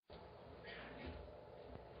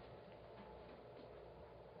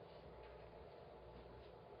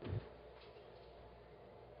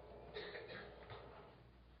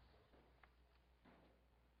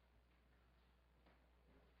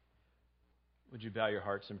Would you bow your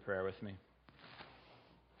hearts in prayer with me?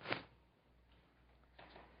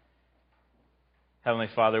 Heavenly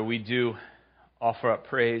Father, we do offer up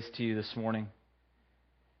praise to you this morning.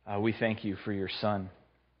 We thank you for your Son.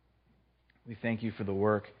 We thank you for the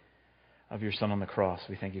work of your Son on the cross.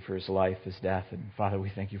 We thank you for his life, his death, and Father, we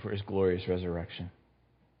thank you for his glorious resurrection.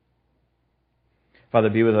 Father,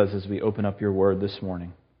 be with us as we open up your word this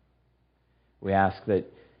morning. We ask that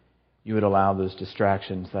you would allow those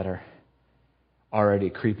distractions that are already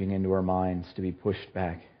creeping into our minds to be pushed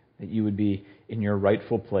back, that you would be in your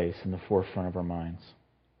rightful place in the forefront of our minds.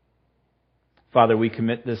 Father, we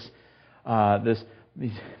commit these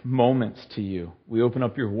moments to you. We open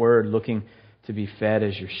up your word looking to be fed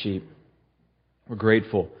as your sheep. We're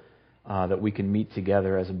grateful that we can meet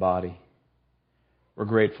together as a body. We're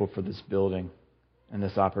grateful for this building and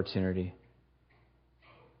this opportunity.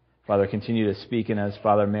 Father, continue to speak in us.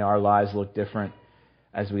 Father, may our lives look different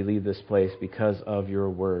as we leave this place because of your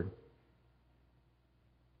word.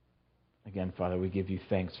 Again, Father, we give you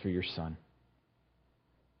thanks for your Son.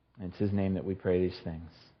 And it's his name that we pray these things.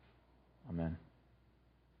 Amen.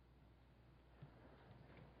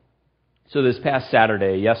 So this past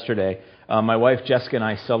yesterday, my wife Jessica and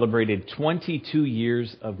I celebrated 22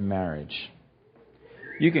 years of marriage.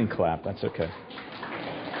 You can clap, that's okay.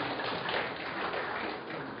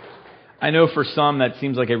 I know for some that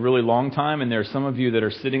seems like a really long time, and there are some of you that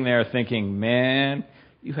are sitting there thinking, man,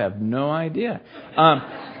 you have no idea.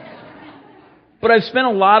 But I've spent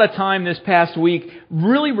a lot of time this past week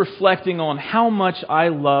really reflecting on how much I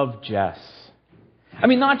love Jess. I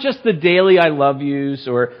mean, not just the daily I love yous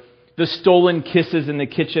or the stolen kisses in the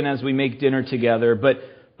kitchen as we make dinner together, but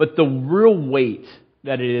the real weight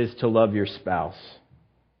that it is to love your spouse.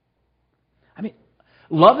 I mean,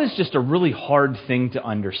 love is just a really hard thing to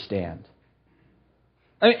understand.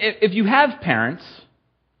 I mean, if you have parents,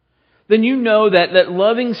 then you know that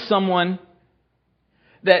loving someone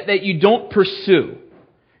that you don't pursue,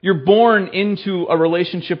 you're born into a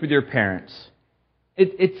relationship with your parents,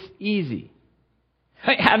 it's easy.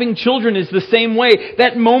 Having children is the same way.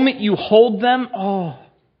 That moment you hold them,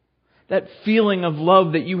 that feeling of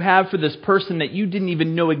love that you have for this person that you didn't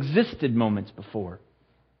even know existed moments before.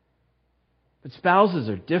 But spouses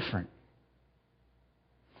are different.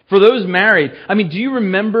 For those married, I mean, do you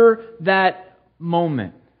remember that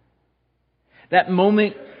moment? That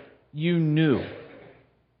moment you knew.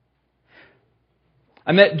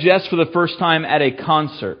 I met Jess for the first time at a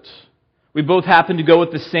concert. We both happened to go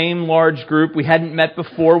with the same large group. We hadn't met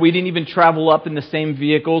before. We didn't even travel up in the same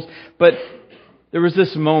vehicles. But there was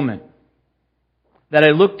this moment that I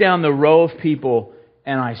looked down the row of people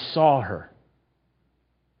and I saw her.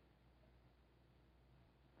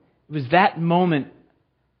 It was that moment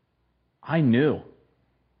I knew.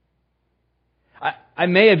 I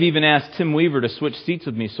may have even asked Tim Weaver to switch seats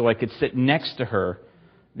with me so I could sit next to her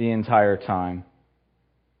the entire time.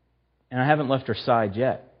 And I haven't left her side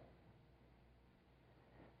yet.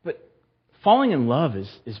 But falling in love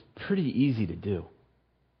is pretty easy to do.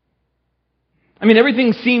 I mean,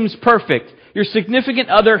 everything seems perfect. Your significant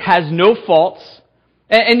other has no faults.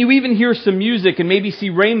 And you even hear some music and maybe see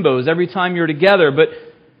rainbows every time you're together. But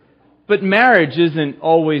marriage isn't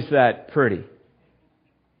always that pretty.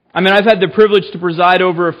 I mean, I've had the privilege to preside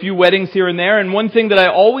over a few weddings here and there, and one thing that I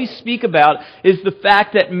always speak about is the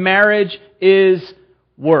fact that marriage is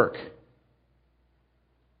work.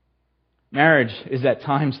 Marriage is at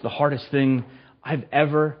times the hardest thing I've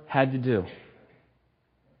ever had to do.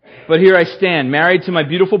 But here I stand, married to my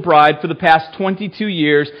beautiful bride for the past 22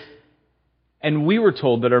 years, and we were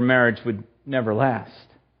told that our marriage would never last.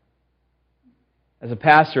 As a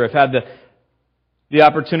pastor, I've had the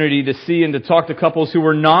opportunity to see and to talk to couples who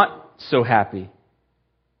were not so happy.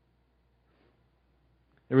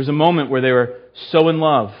 There was a moment where they were so in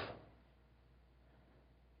love,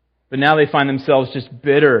 but now they find themselves just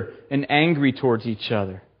bitter and angry towards each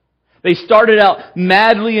other. They started out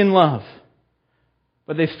madly in love,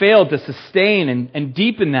 but they failed to sustain and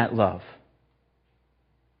deepen that love.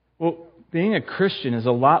 Well, being a Christian is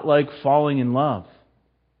a lot like falling in love.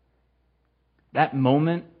 That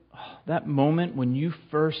moment when you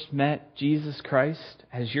first met Jesus Christ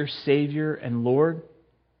as your Savior and Lord,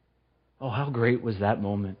 how great was that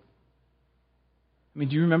moment? I mean,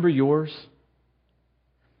 do you remember yours?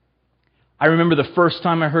 I remember the first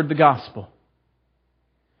time I heard the gospel.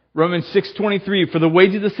 Romans 6:23, for the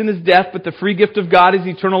wages of sin is death, but the free gift of God is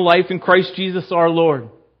eternal life in Christ Jesus our Lord.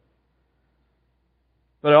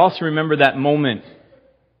 But I also remember that moment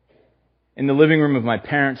in the living room of my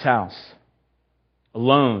parents' house,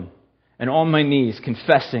 alone, and on my knees,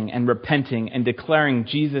 confessing and repenting and declaring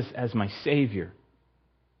Jesus as my Savior.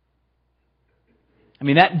 I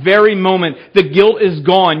mean, that very moment, the guilt is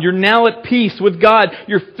gone. You're now at peace with God.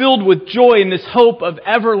 You're filled with joy and this hope of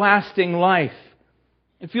everlasting life.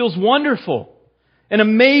 It feels wonderful and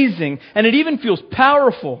amazing, and it even feels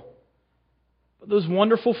powerful. But those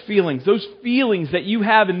wonderful feelings, those feelings that you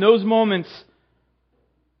have in those moments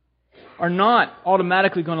are not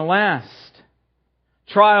automatically going to last.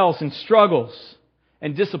 Trials and struggles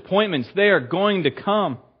and disappointments, they are going to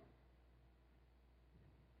come.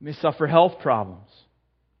 You may suffer health problems.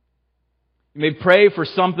 You may pray for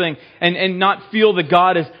something and not feel that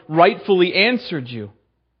God has rightfully answered you.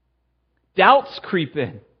 Doubts creep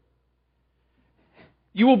in.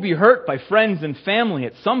 You will be hurt by friends and family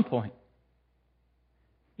at some point.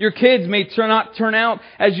 Your kids may not turn out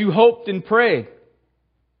as you hoped and prayed.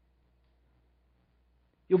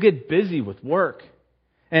 You'll get busy with work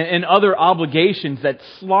and other obligations that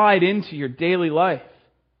slide into your daily life.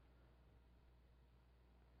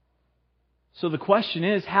 So the question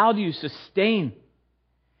is, how do you sustain?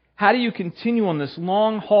 How do you continue on this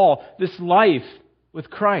long haul, this life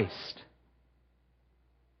with Christ?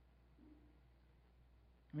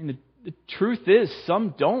 I mean, the truth is,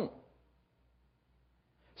 some don't.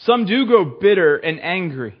 Some do grow bitter and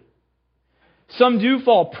angry. Some do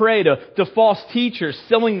fall prey to false teachers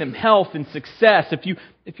selling them health and success if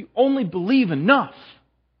you only believe enough.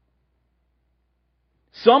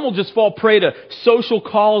 Some will just fall prey to social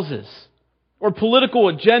causes or political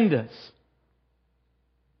agendas,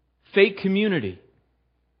 fake community.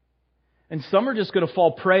 And some are just going to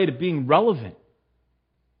fall prey to being relevant.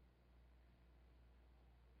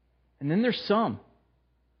 And then there's some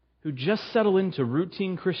who just settle into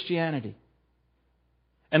routine Christianity.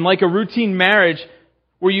 And like a routine marriage,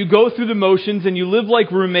 where you go through the motions and you live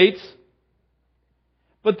like roommates,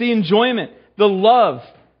 but the enjoyment, the love,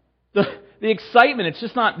 the excitement, it's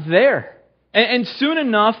just not there. And soon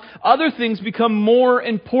enough, other things become more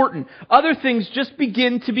important. Other things just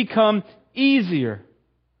begin to become easier.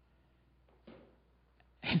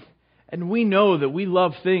 And we know that we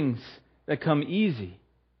love things that come easy,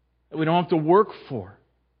 that we don't have to work for.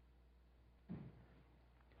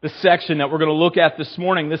 The section that we're going to look at this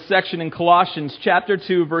morning, this section in Colossians chapter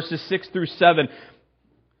 2, verses 6 through 7,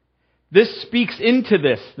 this speaks into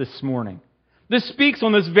this morning. This speaks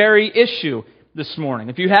on this very issue this morning.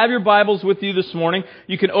 If you have your Bibles with you this morning,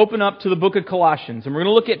 you can open up to the book of Colossians. And we're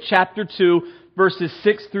going to look at chapter 2, verses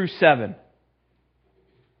 6 through 7.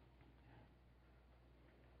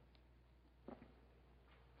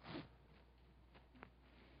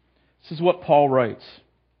 This is what Paul writes.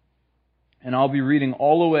 And I'll be reading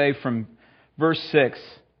all the way from verse 6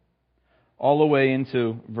 all the way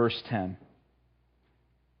into verse 10.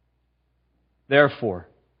 Therefore,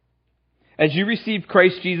 as you received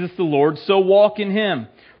Christ Jesus the Lord, so walk in Him,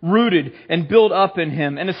 rooted and built up in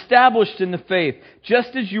Him, and established in the faith,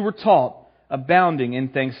 just as you were taught, abounding in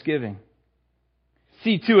thanksgiving.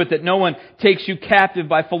 See to it that no one takes you captive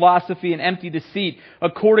by philosophy and empty deceit,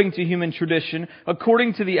 according to human tradition,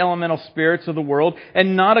 according to the elemental spirits of the world,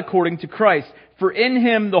 and not according to Christ. For in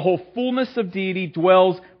Him the whole fullness of deity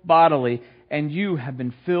dwells bodily, and you have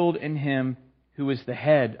been filled in Him who is the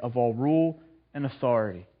head of all rule and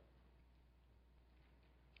authority.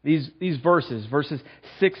 These verses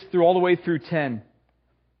 6 through all the way through 10,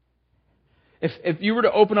 If you were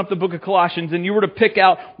to open up the book of Colossians and you were to pick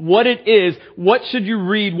out what it is, what should you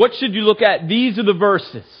read, what should you look at, these are the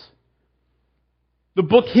verses. The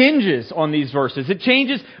book hinges on these verses. It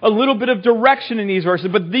changes a little bit of direction in these verses,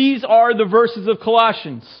 but these are the verses of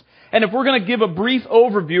Colossians. And if we're going to give a brief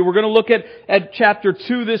overview, we're going to look at chapter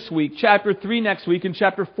 2 this week, chapter 3 next week, and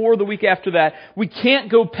chapter 4 the week after that. We can't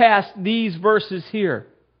go past these verses here.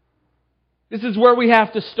 This is where we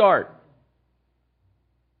have to start.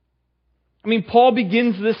 I mean, Paul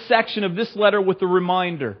begins this section of this letter with a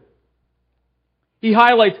reminder. He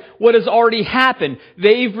highlights what has already happened.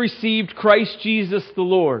 They've received Christ Jesus the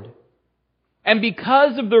Lord. And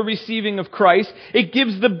because of the receiving of Christ, it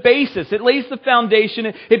gives the basis. It lays the foundation.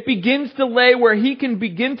 It begins to lay where he can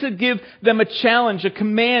begin to give them a challenge, a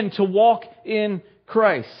command to walk in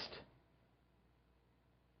Christ.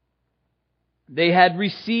 They had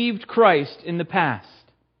received Christ in the past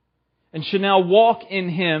and should now walk in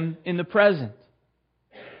Him in the present.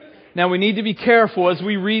 Now we need to be careful as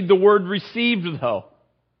we read the word received, though.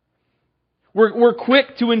 We're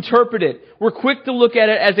quick to interpret it. We're quick to look at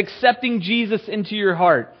it as accepting Jesus into your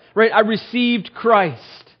heart. Right? I received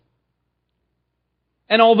Christ.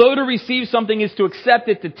 And although to receive something is to accept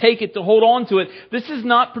it, to take it, to hold on to it, this is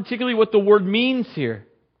not particularly what the word means here.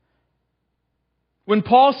 When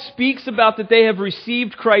Paul speaks about that they have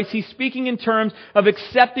received Christ, he's speaking in terms of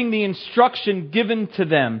accepting the instruction given to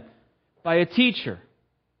them by a teacher,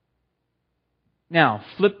 Now,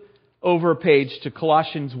 flip over a page to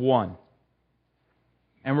Colossians 1.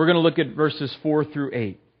 And we're going to look at verses 4 through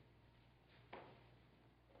 8.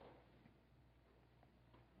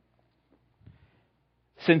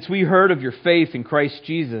 Since we heard of your faith in Christ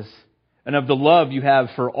Jesus and of the love you have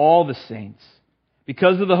for all the saints,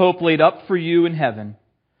 because of the hope laid up for you in heaven,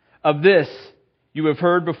 of this you have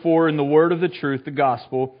heard before in the word of the truth, the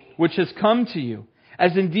gospel, which has come to you,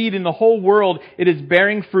 as indeed in the whole world it is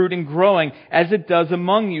bearing fruit and growing, as it does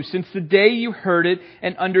among you, since the day you heard it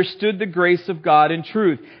and understood the grace of God in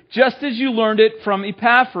truth. Just as you learned it from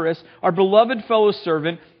Epaphras, our beloved fellow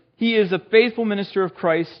servant, he is a faithful minister of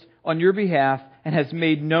Christ on your behalf, and has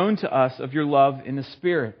made known to us of your love in the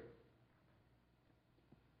Spirit.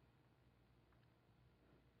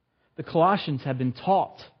 The Colossians have been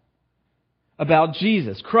taught about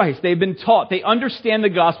Jesus Christ. They've been taught. They understand the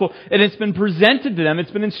gospel, and it's been presented to them. It's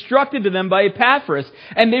been instructed to them by Epaphras,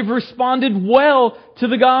 and they've responded well to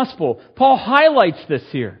the gospel. Paul highlights this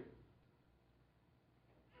here.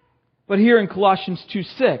 But here in Colossians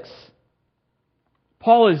 2:6,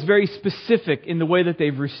 Paul is very specific in the way that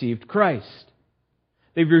they've received Christ.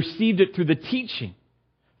 They've received it through the teaching,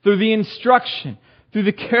 through the instruction, through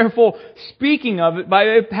the careful speaking of it by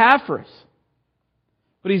Epaphras.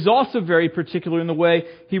 But he's also very particular in the way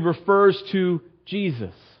he refers to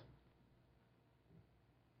Jesus.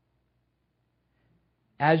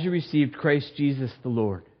 As you received Christ Jesus the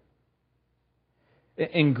Lord.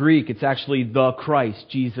 In Greek, it's actually the Christ,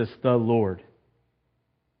 Jesus the Lord.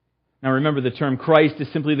 Now remember, the term Christ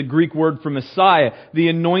is simply the Greek word for Messiah, the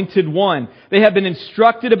Anointed One. They have been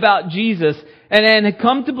instructed about Jesus and had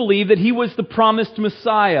come to believe that He was the promised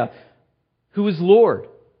Messiah, who is Lord.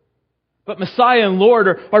 But Messiah and Lord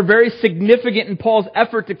are very significant in Paul's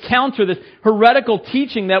effort to counter this heretical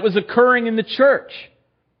teaching that was occurring in the church.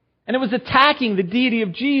 And it was attacking the deity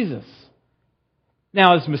of Jesus.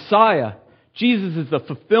 Now as Messiah, Jesus is the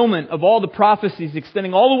fulfillment of all the prophecies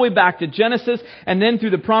extending all the way back to Genesis, and then through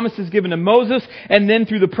the promises given to Moses, and then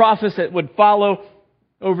through the prophets that would follow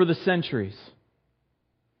over the centuries.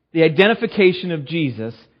 The identification of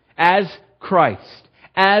Jesus as Christ,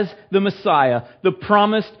 as the Messiah, the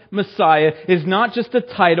promised Messiah, is not just a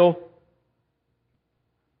title,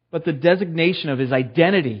 but the designation of His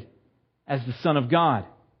identity as the Son of God,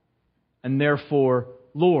 and therefore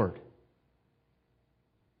Lord.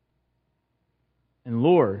 And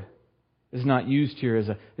Lord is not used here as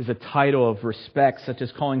a title of respect, such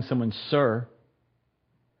as calling someone Sir,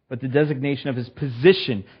 but the designation of His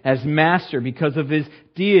position as Master because of His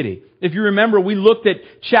deity. If you remember, we looked at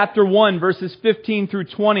chapter 1, verses 15 through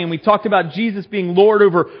 20, and we talked about Jesus being Lord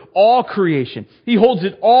over all creation. He holds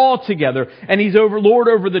it all together, and He's Lord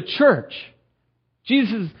over the church.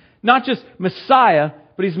 Jesus is not just Messiah,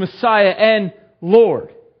 but He's Messiah and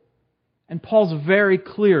Lord. And Paul's very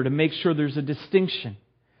clear to make sure there's a distinction.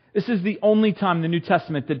 This is the only time in the New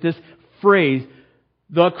Testament that this phrase,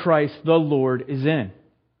 the Christ, the Lord, is in.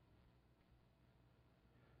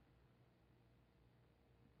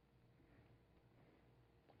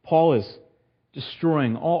 Paul is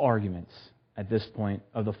destroying all arguments at this point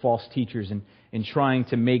of the false teachers in trying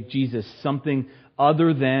to make Jesus something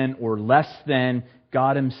other than or less than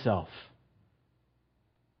God Himself.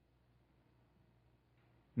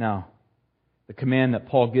 Now, the command that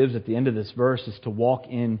Paul gives at the end of this verse is to walk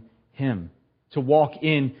in Him, to walk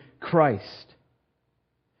in Christ.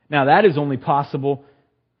 Now that is only possible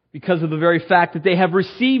because of the very fact that they have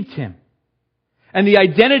received Him. And the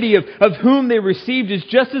identity of whom they received is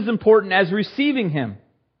just as important as receiving Him.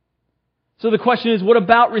 So the question is, what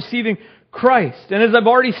about receiving Christ? And as I've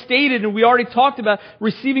already stated and we already talked about,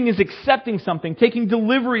 receiving is accepting something, taking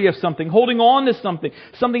delivery of something, holding on to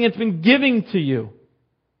something that's been given to you.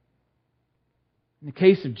 In the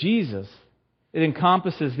case of Jesus, it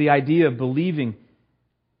encompasses the idea of believing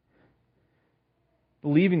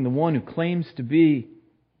the one who claims to be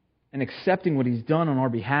and accepting what He's done on our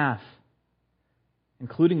behalf,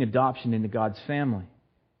 including adoption into God's family.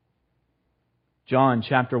 John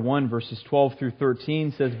chapter 1 verses 12 through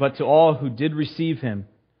 13 says, "But to all who did receive Him,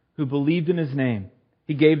 who believed in His name,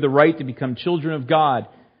 He gave the right to become children of God,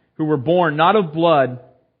 who were born not of blood,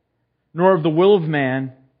 nor of the will of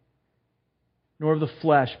man, nor of the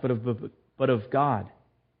flesh, but of God."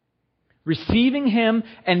 Receiving Him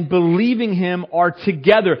and believing Him are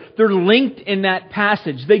together. They're linked in that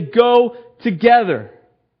passage. They go together.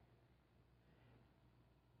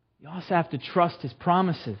 You also have to trust His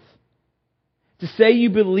promises. To say you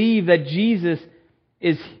believe that Jesus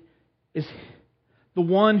is the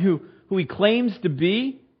one who He claims to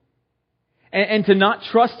be, and to not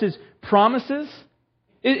trust His promises,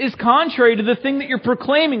 is contrary to the thing that you're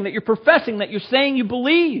proclaiming, that you're professing, that you're saying you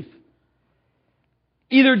believe.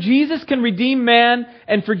 Either Jesus can redeem man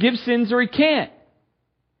and forgive sins, or He can't.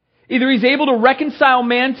 Either He's able to reconcile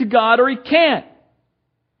man to God, or He can't.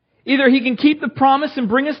 Either He can keep the promise and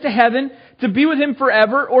bring us to heaven to be with Him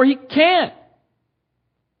forever, or He can't.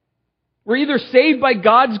 We're either saved by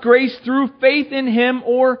God's grace through faith in Him,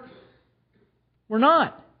 or we're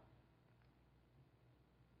not.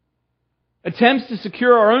 Attempts to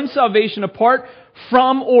secure our own salvation apart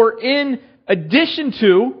from or in addition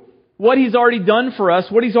to what He's already done for us,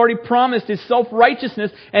 what He's already promised, is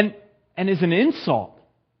self-righteousness, and is an insult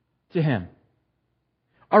to Him.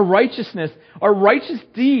 Our righteousness, our righteous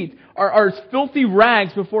deeds are as filthy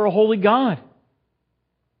rags before a holy God.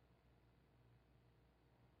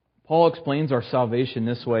 Paul explains our salvation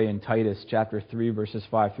this way in Titus chapter 3, verses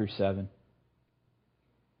 5 through 7.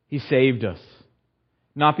 He saved us,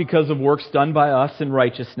 not because of works done by us in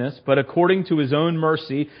righteousness, but according to His own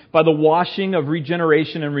mercy, by the washing of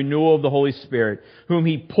regeneration and renewal of the Holy Spirit, whom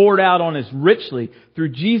He poured out on us richly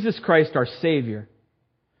through Jesus Christ our Savior,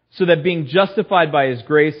 so that being justified by His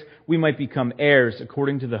grace, we might become heirs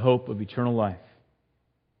according to the hope of eternal life.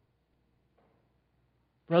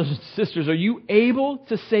 Brothers and sisters, are you able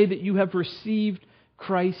to say that you have received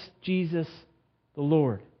Christ Jesus the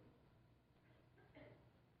Lord?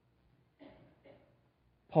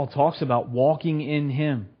 Paul talks about walking in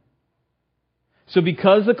Him. So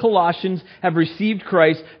because the Colossians have received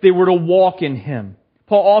Christ, they were to walk in Him.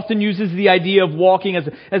 Paul often uses the idea of walking as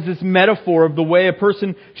this metaphor of the way a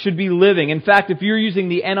person should be living. In fact, if you're using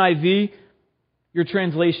the NIV, your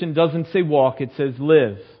translation doesn't say walk, it says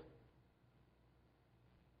live.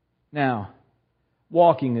 Now,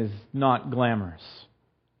 walking is not glamorous.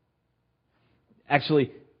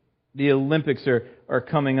 Actually, the Olympics are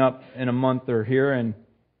coming up in a month or here, and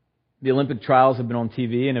the Olympic trials have been on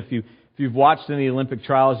TV, and if you've watched any Olympic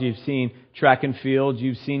trials, you've seen track and field,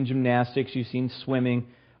 you've seen gymnastics, you've seen swimming.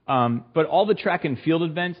 But all the track and field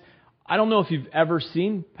events, I don't know if you've ever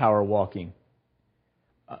seen power walking.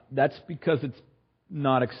 That's because it's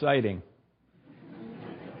not exciting.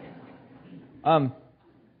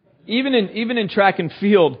 Even in track and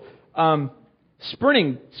field,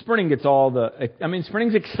 sprinting gets all the. I mean,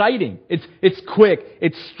 sprinting's exciting. It's quick.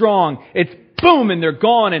 It's strong. It's boom, and they're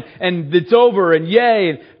gone, and it's over, and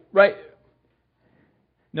yay, right?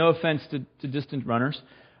 No offense to distant runners,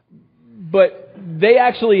 but they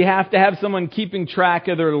actually have to have someone keeping track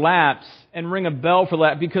of their laps and ring a bell for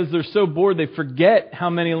that because they're so bored they forget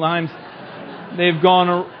how many times they've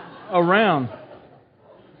gone around.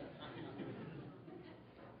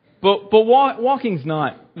 But walking's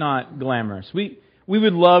not glamorous. We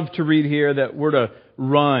would love to read here that we're to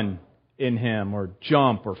run in Him or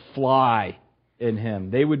jump or fly in Him.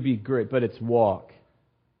 They would be great, but it's walk.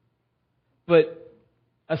 But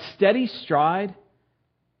a steady stride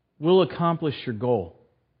will accomplish your goal.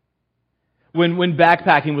 When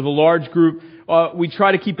backpacking with a large group, we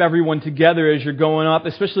try to keep everyone together as you're going up,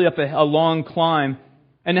 especially up a long climb.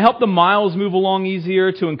 And to help the miles move along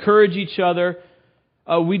easier, to encourage each other,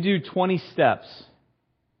 we do 20 steps.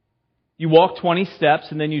 You walk 20 steps,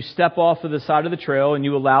 and then you step off of the side of the trail, and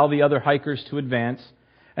you allow the other hikers to advance,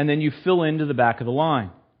 and then you fill into the back of the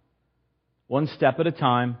line. 1 step at a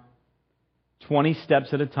time, 20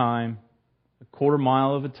 steps at a time, a quarter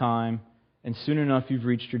mile at a time, and soon enough you've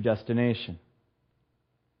reached your destination.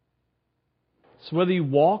 So whether you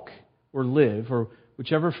walk or live, or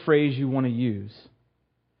whichever phrase you want to use,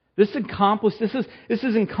 this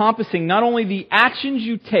is encompassing not only the actions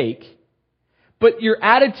you take, but your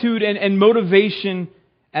attitude and motivation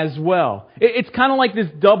as well. It's kind of like this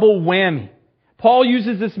double whammy. Paul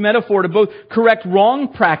uses this metaphor to both correct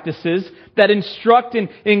wrong practices that instruct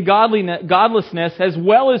in godlessness, as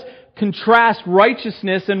well as contrast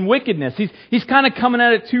righteousness and wickedness. He's kind of coming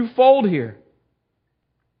at it twofold here.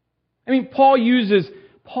 I mean, Paul uses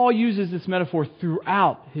this metaphor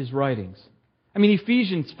throughout his writings. I mean,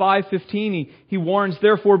 Ephesians 5:15, he warns,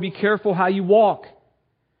 "Therefore be careful how you walk,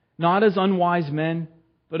 not as unwise men,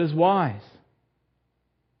 but as wise."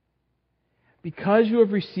 Because you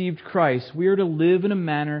have received Christ, we are to live in a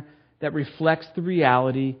manner that reflects the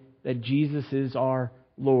reality that Jesus is our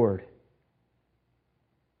Lord.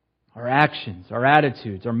 Our actions, our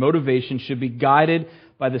attitudes, our motivations should be guided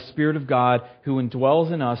by the Spirit of God who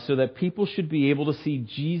indwells in us, so that people should be able to see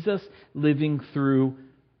Jesus living through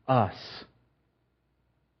us.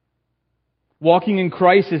 Walking in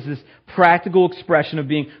Christ is this practical expression of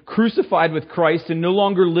being crucified with Christ and no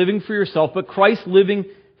longer living for yourself, but Christ living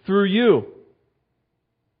through you.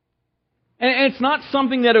 And it's not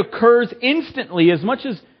something that occurs instantly as much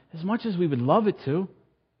as we would love it to.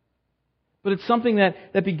 But it's something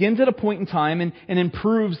that begins at a point in time and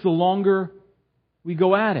improves the longer we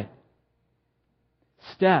go at it.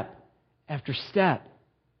 Step after step.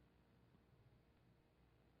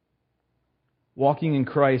 Walking in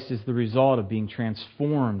Christ is the result of being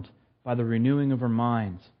transformed by the renewing of our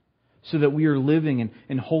minds, so that we are living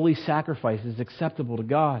in holy sacrifices acceptable to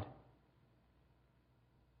God.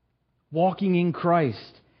 Walking in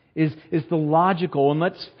Christ is the logical, and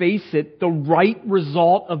let's face it, the right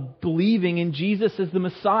result of believing in Jesus as the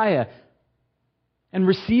Messiah and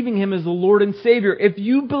receiving Him as the Lord and Savior. If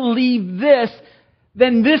you believe this,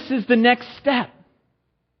 then this is the next step.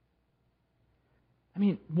 I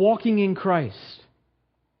mean, walking in Christ.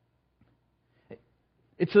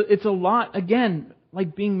 It's a lot, again,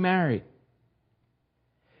 like being married.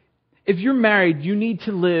 If you're married, you need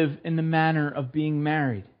to live in the manner of being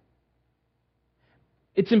married.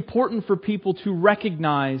 It's important for people to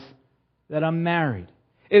recognize that I'm married.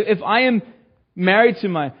 If I am married to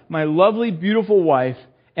my lovely, beautiful wife,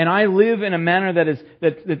 and I live in a manner that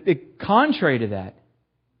is contrary to that,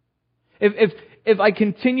 if I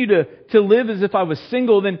continue to live as if I was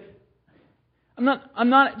single, then I'm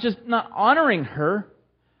not just not honoring her.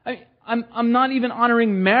 I'm not even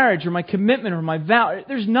honoring marriage or my commitment or my vow.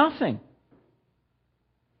 There's nothing.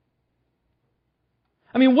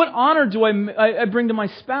 I mean, what honor do I bring to my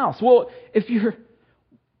spouse? Well, if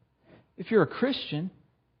you're a Christian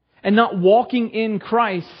and not walking in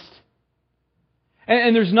Christ,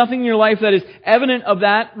 and there's nothing in your life that is evident of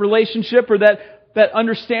that relationship or that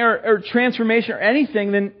understand or transformation or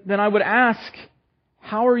anything, then I would ask,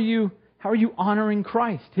 how are you honoring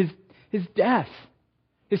Christ? His death,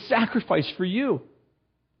 His sacrifice for you.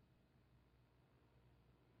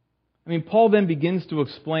 I mean, Paul then begins to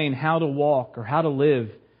explain how to walk or how to live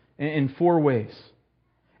in 4 ways.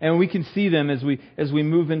 And we can see them as we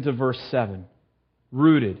move into verse 7.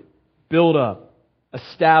 Rooted, built up,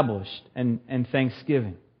 established, and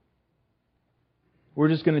thanksgiving. We're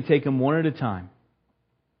just going to take them one at a time.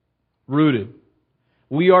 Rooted.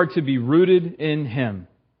 We are to be rooted in Him.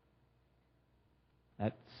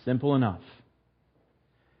 That's simple enough.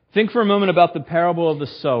 Think for a moment about the parable of the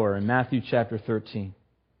sower in Matthew chapter 13.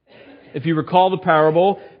 If you recall the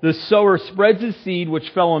parable, the sower spreads his seed, which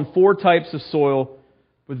fell on 4 types of soil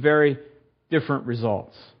with very different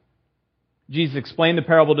results. Jesus explained the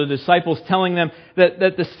parable to the disciples, telling them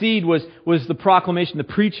that the seed was the proclamation, the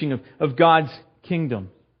preaching of God's kingdom.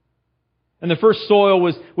 And the first soil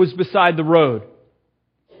was beside the road.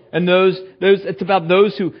 And it's about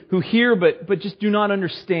those who hear but just do not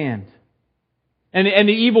understand. And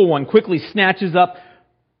the evil one quickly snatches up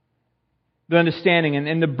the understanding,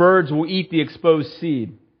 and the birds will eat the exposed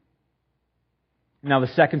seed. Now the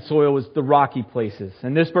second soil is the rocky places.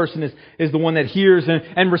 And this person is the one that hears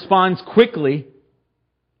and responds quickly,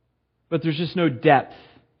 but there's just no depth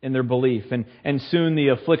in their belief. And soon the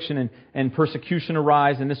affliction and persecution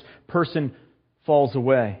arise, and this person falls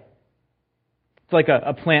away. It's like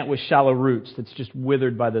a plant with shallow roots that's just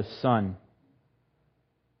withered by the sun.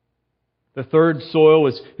 The third soil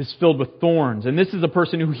is filled with thorns. And this is a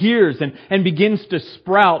person who hears and begins to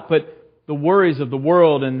sprout, but the worries of the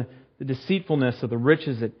world and the deceitfulness of the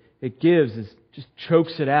riches it gives just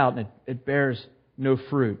chokes it out, and it bears no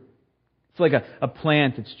fruit. It's like a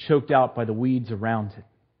plant that's choked out by the weeds around it.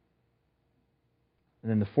 And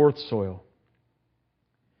then the fourth soil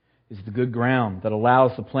is the good ground that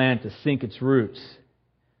allows the plant to sink its roots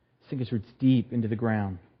deep into the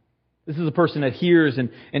ground. This is a person that hears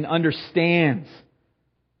and understands,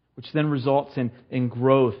 which then results in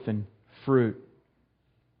growth and fruit.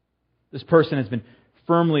 This person has been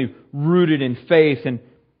firmly rooted in faith, and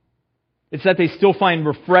it's that they still find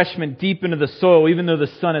refreshment deep into the soil, even though the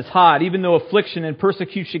sun is hot, even though affliction and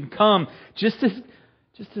persecution come, just as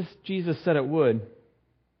Jesus said it would,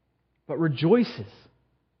 but rejoices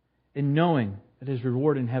in knowing that his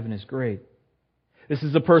reward in heaven is great. This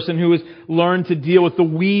is a person who has learned to deal with the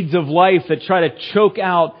weeds of life that try to choke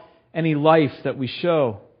out any life that we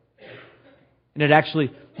show. And it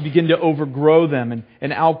actually begin to overgrow them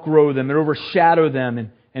and outgrow them and overshadow them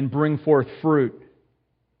and bring forth fruit.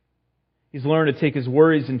 He's learned to take his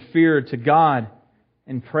worries and fear to God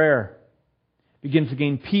in prayer. Begins to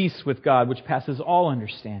gain peace with God, which passes all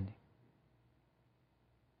understanding.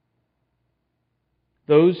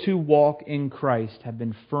 Those who walk in Christ have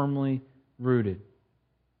been firmly rooted.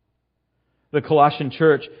 The Colossian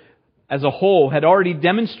church as a whole had already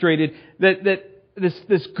demonstrated that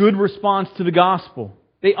this good response to the gospel.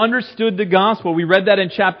 They understood the gospel. We read that in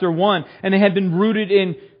chapter 1, and they had been rooted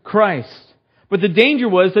in Christ. But the danger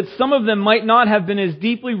was that some of them might not have been as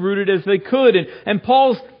deeply rooted as they could. And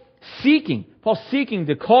Paul's seeking, Paul's seeking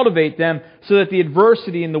to cultivate them so that the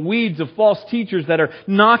adversity and the weeds of false teachers that are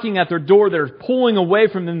knocking at their door, that are pulling away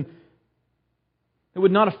from them, it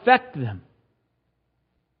would not affect them.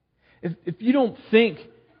 If you don't think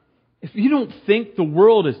the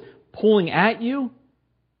world is pulling at you,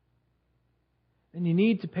 then you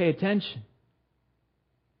need to pay attention.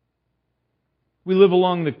 We live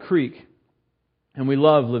along the creek, and we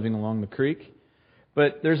love living along the creek,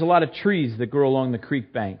 but there's a lot of trees that grow along the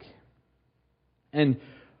creek bank. And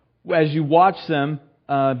as you watch them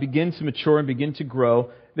begin to mature and begin to grow,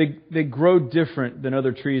 they grow different than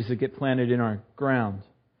other trees that get planted in our ground.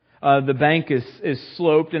 The bank is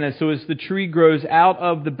sloped, and so as the tree grows out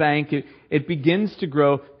of the bank, it begins to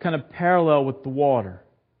grow kind of parallel with the water.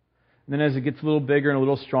 And then as it gets a little bigger and a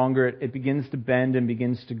little stronger, it begins to bend and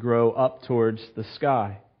begins to grow up towards the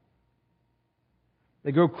sky.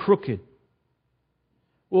 They grow crooked.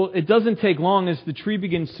 Well, it doesn't take long as the tree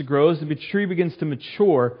begins to grow, as the tree begins to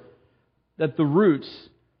mature, that the roots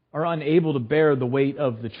are unable to bear the weight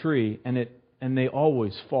of the tree, and they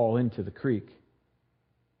always fall into the creek.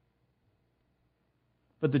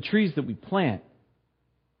 But the trees that we plant,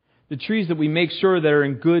 the trees that we make sure that are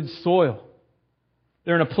in good soil,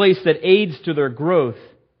 they're in a place that aids to their growth.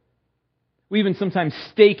 We even sometimes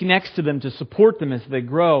stake next to them to support them as they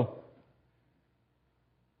grow.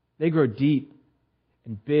 They grow deep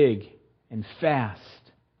and big and fast.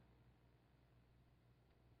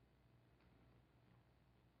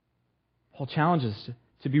 Paul challenges us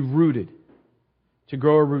to be rooted, to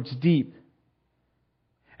grow our roots deep.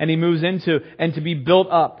 And he moves into, and to be built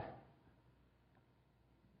up.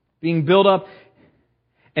 Being built up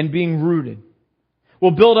and being rooted. Well,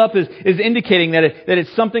 build up is indicating that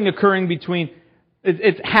it's something occurring between,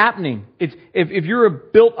 it's happening. If you're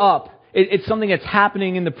built up, it's something that's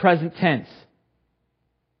happening in the present tense.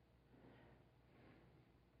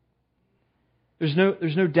 There's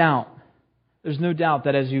no doubt. There's no doubt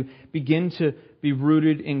that as you begin to be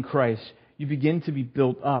rooted in Christ, you begin to be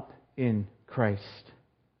built up in Christ.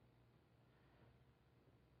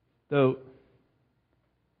 Though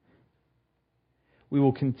we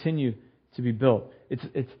will continue to be built.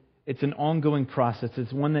 It's an ongoing process.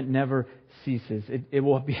 It's one that never ceases. It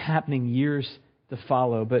will be happening years to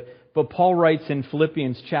follow. But Paul writes in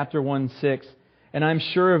Philippians chapter 1:6, and I'm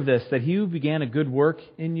sure of this, that he who began a good work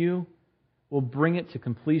in you will bring it to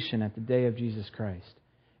completion at the day of Jesus Christ.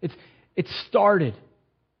 It's started.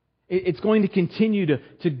 It's going to continue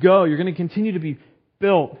to go. You're going to continue to be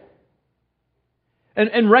built.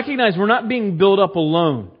 And recognize we're not being built up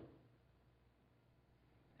alone.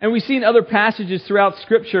 And we see in other passages throughout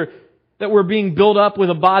Scripture that we're being built up with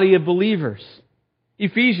a body of believers.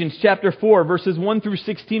 Ephesians chapter 4, verses 1 through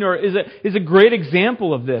 16 is a great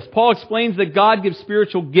example of this. Paul explains that God gives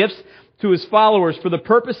spiritual gifts to His followers for the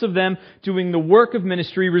purpose of them doing the work of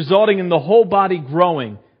ministry, resulting in the whole body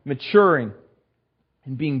growing, maturing,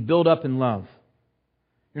 and being built up in love.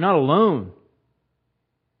 You're not alone.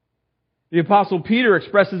 The Apostle Peter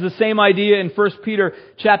expresses the same idea in 1 Peter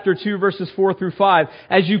chapter 2, verses 4 through 5.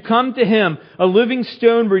 As you come to Him, a living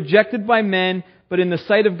stone rejected by men, but in the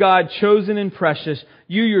sight of God chosen and precious,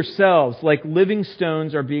 you yourselves, like living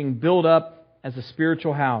stones, are being built up as a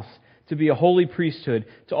spiritual house, to be a holy priesthood,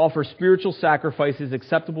 to offer spiritual sacrifices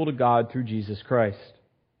acceptable to God through Jesus Christ.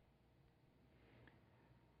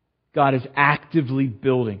 God is actively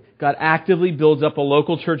building. God actively builds up a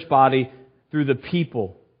local church body through the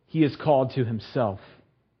people He is called to Himself.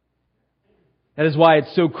 That is why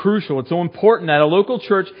it's so crucial, it's so important that a local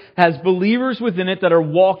church has believers within it that are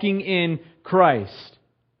walking in Christ.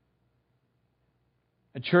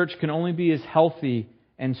 A church can only be as healthy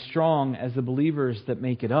and strong as the believers that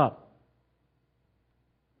make it up.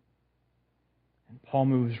 And Paul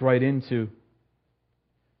moves right into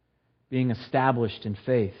being established in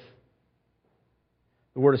faith.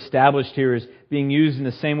 The word established here is being used in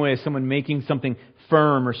the same way as someone making something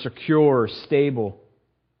firm or secure or stable,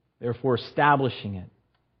 therefore establishing it.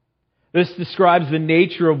 This describes the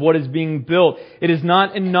nature of what is being built. It is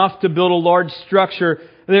not enough to build a large structure.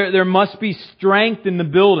 There must be strength in the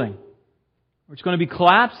building, or it's going to be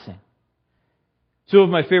collapsing. Two of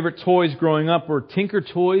my favorite toys growing up were Tinker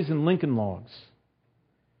Toys and Lincoln Logs.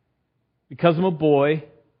 Because I'm a boy,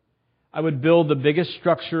 I would build the biggest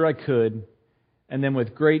structure I could, and then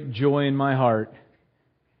with great joy in my heart,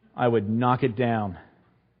 I would knock it down.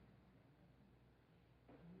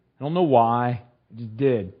 I don't know why, I just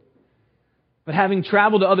did. But having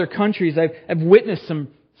traveled to other countries, I've witnessed some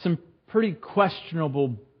pretty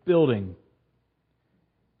questionable building.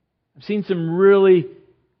 I've seen some really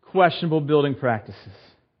questionable building practices.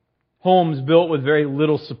 Homes built with very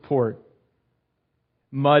little support.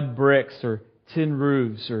 Mud bricks or tin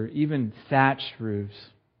roofs or even thatched roofs.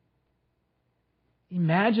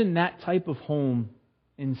 Imagine that type of home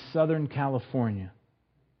in Southern California,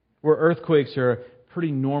 where earthquakes are a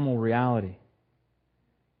pretty normal reality.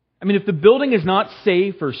 I mean, if the building is not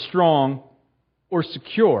safe or strong or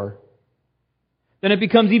secure, then it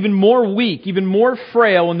becomes even more weak, even more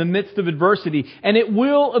frail in the midst of adversity, and it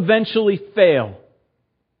will eventually fail.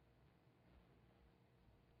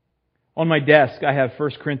 On my desk, I have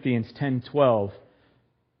 1 Corinthians 10:12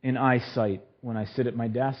 in eyesight when I sit at my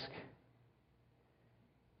desk.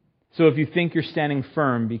 So if you think you're standing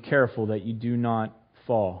firm, be careful that you do not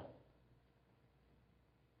fall.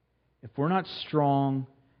 If we're not strong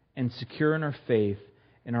and secure in our faith,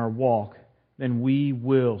 in our walk, then we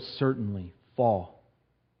will certainly fall.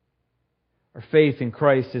 Our faith in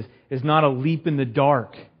Christ is not a leap in the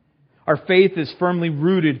dark. Our faith is firmly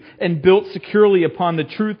rooted and built securely upon the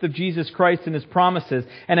truth of Jesus Christ and His promises.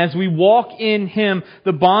 And as we walk in Him,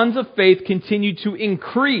 the bonds of faith continue to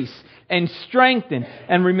increase and strengthen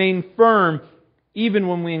and remain firm even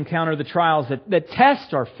when we encounter the trials that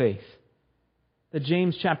test our faith that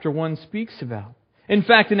James chapter 1 speaks about. In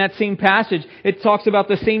fact, in that same passage, it talks about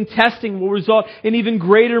the same testing will result in even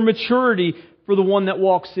greater maturity for the one that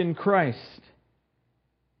walks in Christ.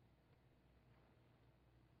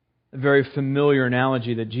 A very familiar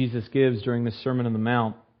analogy that Jesus gives during the Sermon on the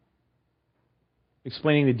Mount,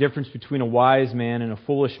 explaining the difference between a wise man and a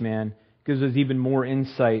foolish man, gives us even more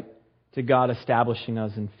insight to God establishing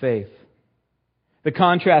us in faith. The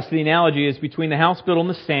contrast to the analogy is between the house built on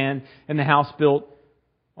the sand and the house built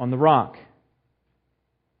on the rock.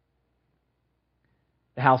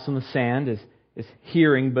 The house on the sand is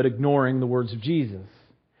hearing but ignoring the words of Jesus.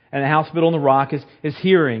 And the house built on the rock is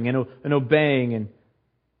hearing and obeying and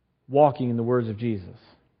walking in the words of Jesus.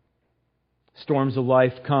 Storms of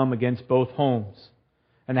life come against both homes.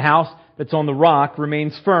 And the house that's on the rock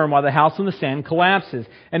remains firm while the house on the sand collapses.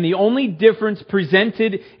 And the only difference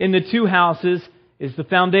presented in the two houses is the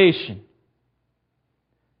foundation.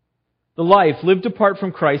 The life lived apart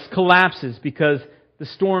from Christ collapses because the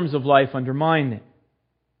storms of life undermine it.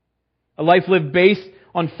 A life lived based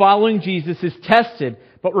on following Jesus is tested,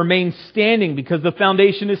 but remains standing because the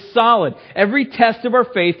foundation is solid. Every test of our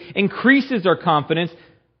faith increases our confidence.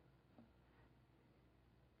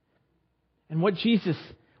 And what Jesus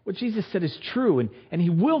said is true, and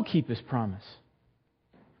He will keep His promise.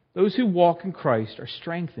 Those who walk in Christ are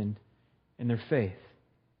strengthened in their faith.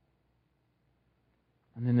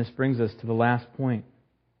 And then this brings us to the last point.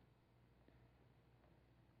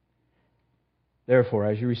 Therefore,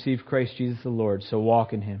 as you receive Christ Jesus the Lord, so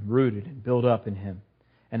walk in Him, rooted and built up in Him,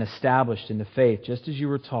 and established in the faith, just as you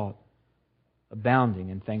were taught, abounding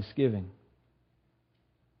in thanksgiving.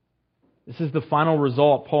 This is the final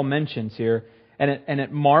result Paul mentions here, and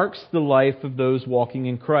it marks the life of those walking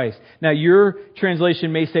in Christ. Now, your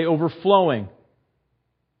translation may say overflowing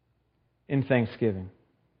in thanksgiving.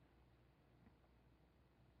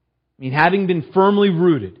 I mean, having been firmly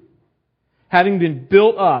rooted, having been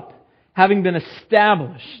built up, having been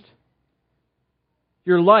established,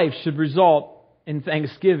 your life should result in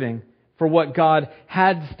thanksgiving for what God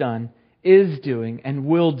has done, is doing, and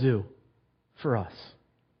will do for us.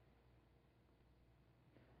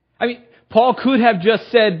 I mean, Paul could have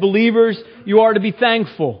just said, believers, you are to be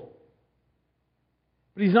thankful.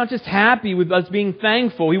 But he's not just happy with us being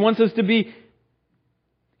thankful. He wants us to be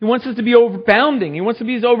overbounding. He wants to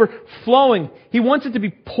be overflowing. He wants it to be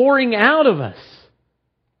pouring out of us.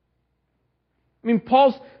 I mean,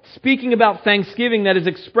 Paul's speaking about thanksgiving that is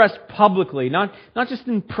expressed publicly, not just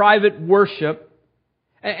in private worship.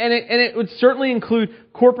 And it would certainly include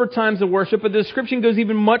corporate times of worship, but the description goes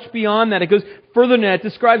even much beyond that. It goes further than that. It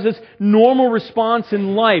describes this normal response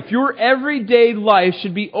in life. Your everyday life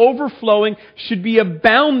should be overflowing, should be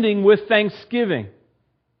abounding with thanksgiving.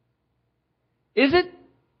 Is it?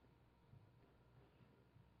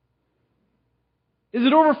 Is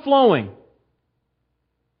it overflowing?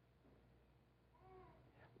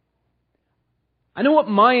 I know what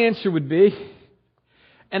my answer would be.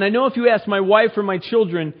 And I know if you ask my wife or my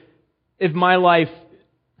children if my life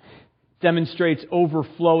demonstrates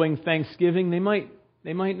overflowing thanksgiving, they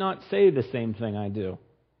might not say the same thing I do.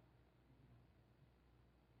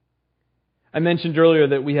 I mentioned earlier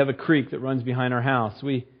that we have a creek that runs behind our house.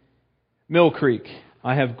 Mill Creek.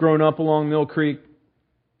 I have grown up along Mill Creek,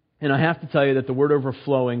 and I have to tell you that the word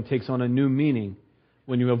overflowing takes on a new meaning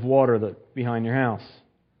when you have water behind your house.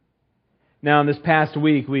 Now, in this past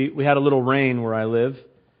week, we had a little rain where I live.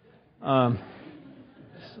 A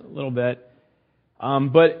little bit.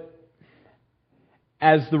 But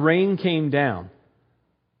as the rain came down,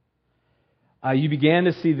 you began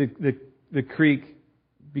to see the the creek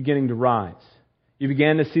beginning to rise. You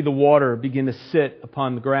began to see the water begin to sit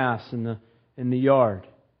upon the grass in the yard.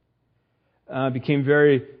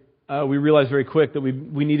 We realized very quick that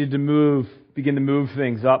we needed to begin to move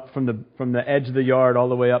things up from the edge of the yard all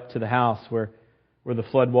the way up to the house where the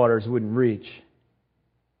floodwaters wouldn't reach.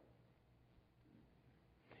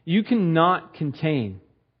 You cannot contain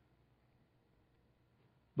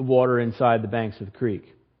the water inside the banks of the creek.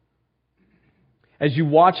 As you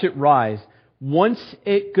watch it rise, once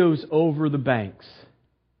it goes over the banks,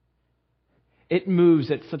 it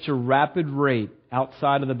moves at such a rapid rate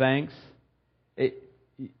outside of the banks.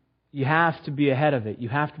 You have to be ahead of it. You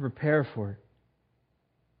have to prepare for it.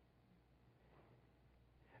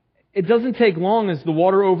 It doesn't take long as the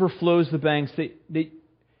water overflows the banks that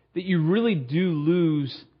you really do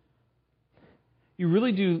lose. You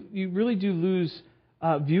really do lose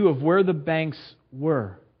view of where the banks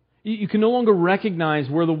were. You can no longer recognize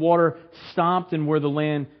where the water stopped and where the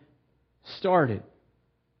land started.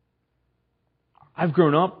 I've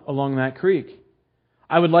grown up along that creek.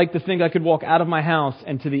 I would like to think I could walk out of my house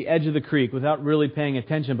and to the edge of the creek without really paying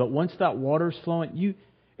attention. But once that water's flowing,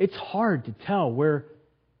 it's hard to tell where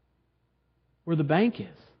the bank is.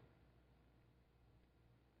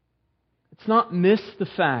 Let's not miss the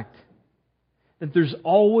fact that there's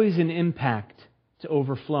always an impact to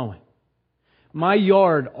overflowing. My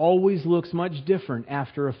yard always looks much different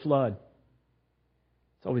after a flood.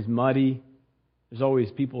 It's always muddy. There's always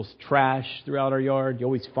people's trash throughout our yard. You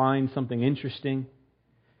always find something interesting.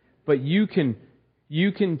 But you can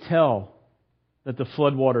tell that the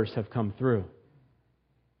floodwaters have come through.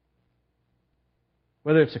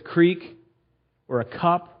 Whether it's a creek or a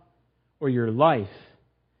cup or your life,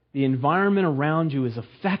 the environment around you is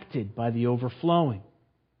affected by the overflowing.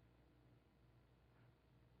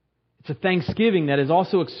 It's a thanksgiving that is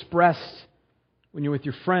also expressed when you're with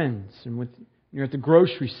your friends and when you're at the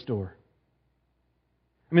grocery store.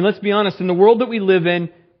 I mean, let's be honest, in the world that we live in,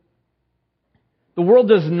 the world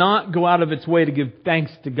does not go out of its way to give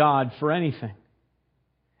thanks to God for anything.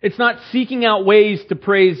 It's not seeking out ways to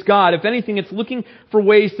praise God. If anything, it's looking for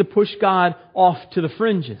ways to push God off to the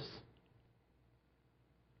fringes.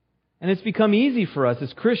 And it's become easy for us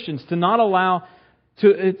as Christians to not allow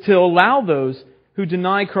those who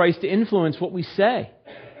deny Christ to influence what we say.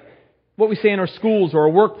 What we say in our schools or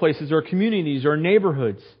our workplaces or our communities or our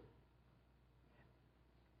neighborhoods.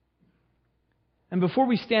 And before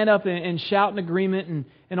we stand up and shout in agreement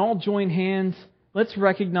and all join hands, let's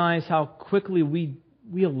recognize how quickly we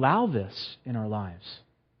allow this in our lives.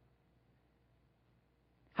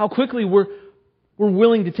 How quickly we're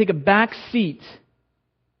willing to take a back seat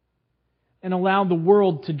and allow the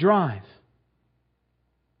world to drive.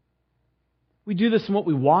 We do this in what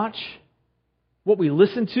we watch, what we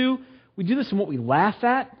listen to. We do this in what we laugh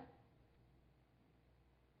at.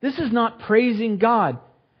 This is not praising God.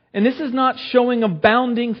 And this is not showing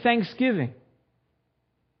abounding thanksgiving.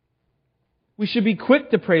 We should be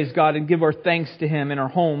quick to praise God and give our thanks to Him in our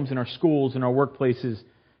homes, in our schools, in our workplaces,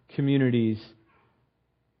 communities,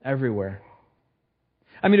 everywhere.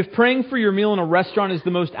 I mean, if praying for your meal in a restaurant is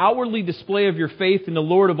the most outwardly display of your faith in the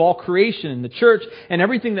Lord of all creation, in the church, and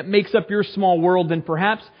everything that makes up your small world, then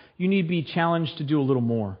perhaps you need to be challenged to do a little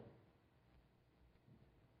more.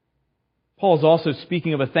 Paul is also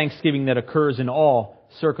speaking of a thanksgiving that occurs in all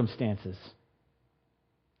circumstances.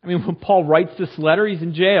 I mean, when Paul writes this letter, he's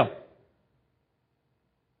in jail.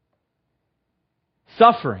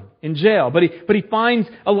 Suffering in jail. But he finds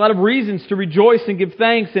a lot of reasons to rejoice and give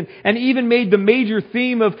thanks, and even made the major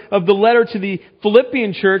theme of the letter to the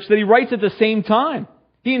Philippian church that he writes at the same time.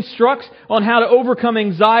 He instructs on how to overcome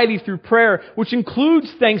anxiety through prayer, which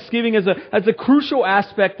includes thanksgiving as a crucial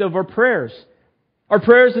aspect of our prayers. Our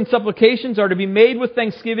prayers and supplications are to be made with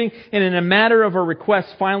thanksgiving and in a matter of our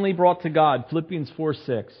requests finally brought to God. Philippians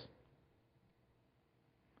 4:6.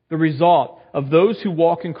 The result of those who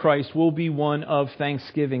walk in Christ will be one of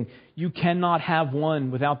thanksgiving. You cannot have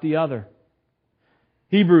one without the other.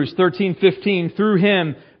 Hebrews 13:15. Through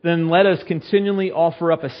Him, then let us continually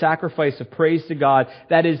offer up a sacrifice of praise to God.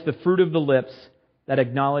 That is the fruit of the lips that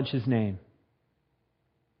acknowledge His name.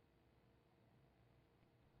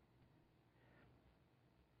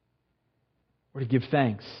 We're to give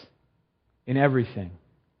thanks in everything.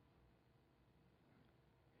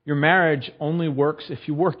 Your marriage only works if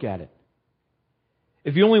you work at it.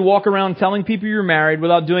 If you only walk around telling people you're married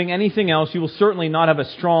without doing anything else, you will certainly not have a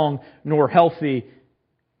strong nor healthy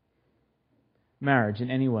marriage in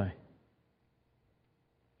any way.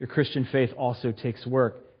 Your Christian faith also takes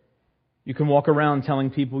work. You can walk around telling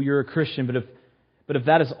people you're a Christian, but if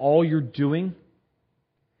that is all you're doing,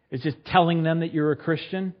 is just telling them that you're a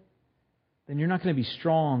Christian, then you're not going to be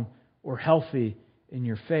strong or healthy in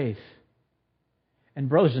your faith. And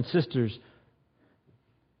brothers and sisters,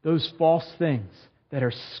 those false things that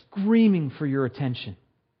are screaming for your attention,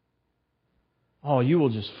 oh, you will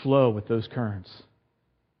just flow with those currents.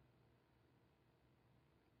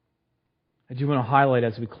 I do want to highlight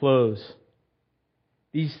as we close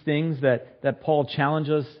these things that Paul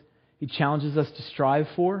challenges us. He challenges us to strive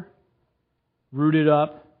for: rooted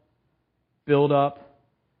up, built up,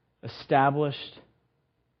 established.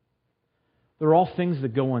 They're all things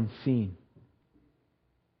that go unseen.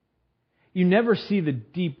 You never see the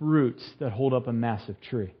deep roots that hold up a massive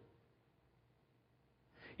tree.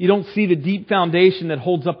 You don't see the deep foundation that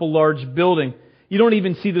holds up a large building. You don't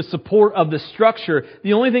even see the support of the structure.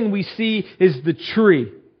 The only thing we see is the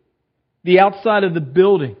tree, the outside of the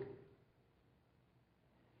building.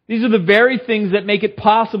 These are the very things that make it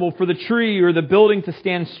possible for the tree or the building to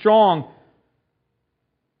stand strong.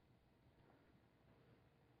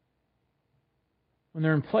 When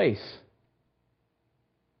they're in place.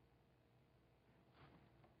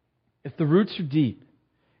 If the roots are deep,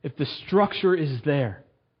 if the structure is there,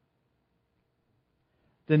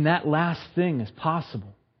 then that last thing is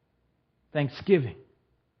possible. Thanksgiving.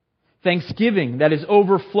 Thanksgiving that is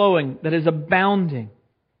overflowing, that is abounding.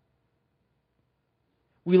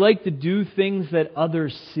 We like to do things that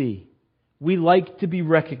others see. We like to be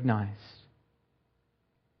recognized.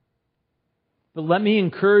 But let me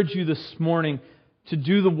encourage you this morning to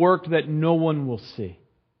do the work that no one will see.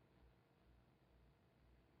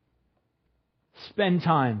 Spend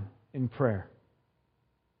time in prayer.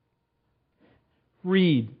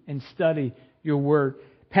 Read and study your Word.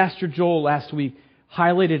 Pastor Joel last week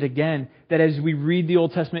highlighted again that as we read the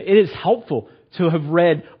Old Testament, it is helpful to have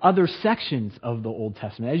read other sections of the Old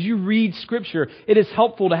Testament. As you read Scripture, it is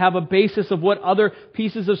helpful to have a basis of what other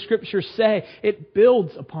pieces of Scripture say. It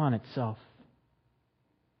builds upon itself.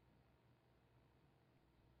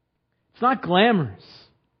 It's not glamorous.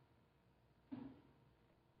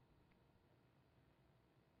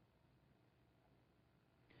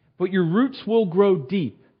 But your roots will grow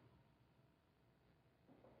deep.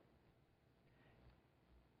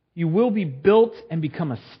 You will be built and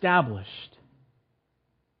become established.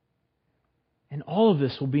 And all of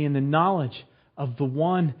this will be in the knowledge of the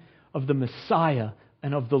one, of the Messiah,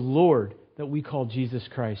 and of the Lord that we call Jesus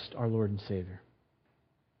Christ, our Lord and Savior.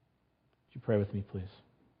 Would you pray with me, please?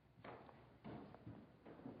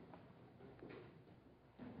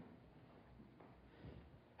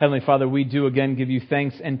 Heavenly Father, we do again give you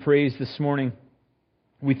thanks and praise this morning.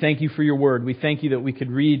 We thank you for your word. We thank you that we could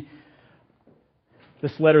read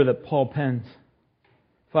this letter that Paul pens.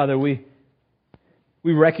 Father, we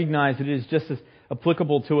recognize that it is just as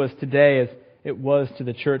applicable to us today as it was to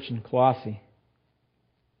the church in Colossae.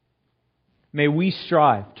 May we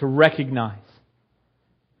strive to recognize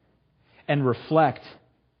and reflect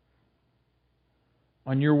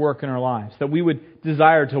on your work in our lives, that we would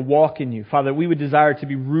desire to walk in you. Father, we would desire to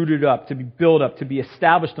be rooted up, to be built up, to be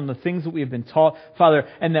established on the things that we have been taught, Father,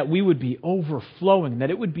 and that we would be overflowing, that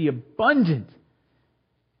it would be abundant.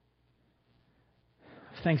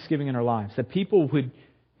 Thanksgiving in our lives, that people would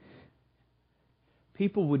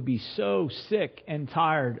be so sick and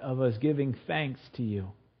tired of us giving thanks to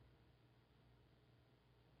you.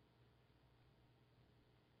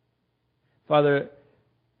 Father,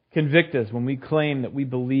 convict us when we claim that we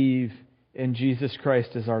believe in Jesus Christ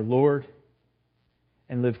as our Lord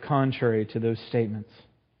and live contrary to those statements.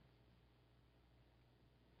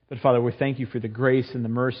 But Father, we thank you for the grace and the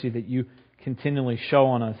mercy that you continually show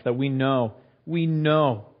on us, that we know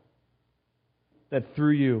that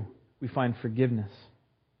through you we find forgiveness,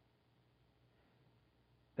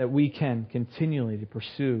 that we can continually to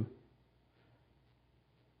pursue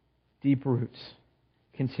deep roots,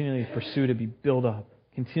 continually pursue to be built up,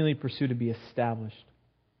 continually pursue to be established.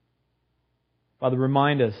 Father,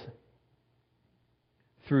 remind us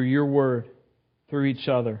through your word, through each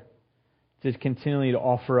other, to continually to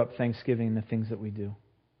offer up thanksgiving in the things that we do.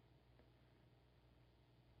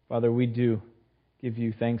 Father, we do give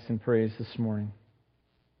you thanks and praise this morning.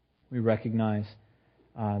 We recognize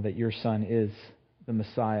that your Son is the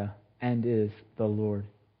Messiah and is the Lord.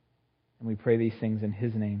 And we pray these things in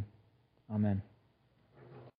His name. Amen.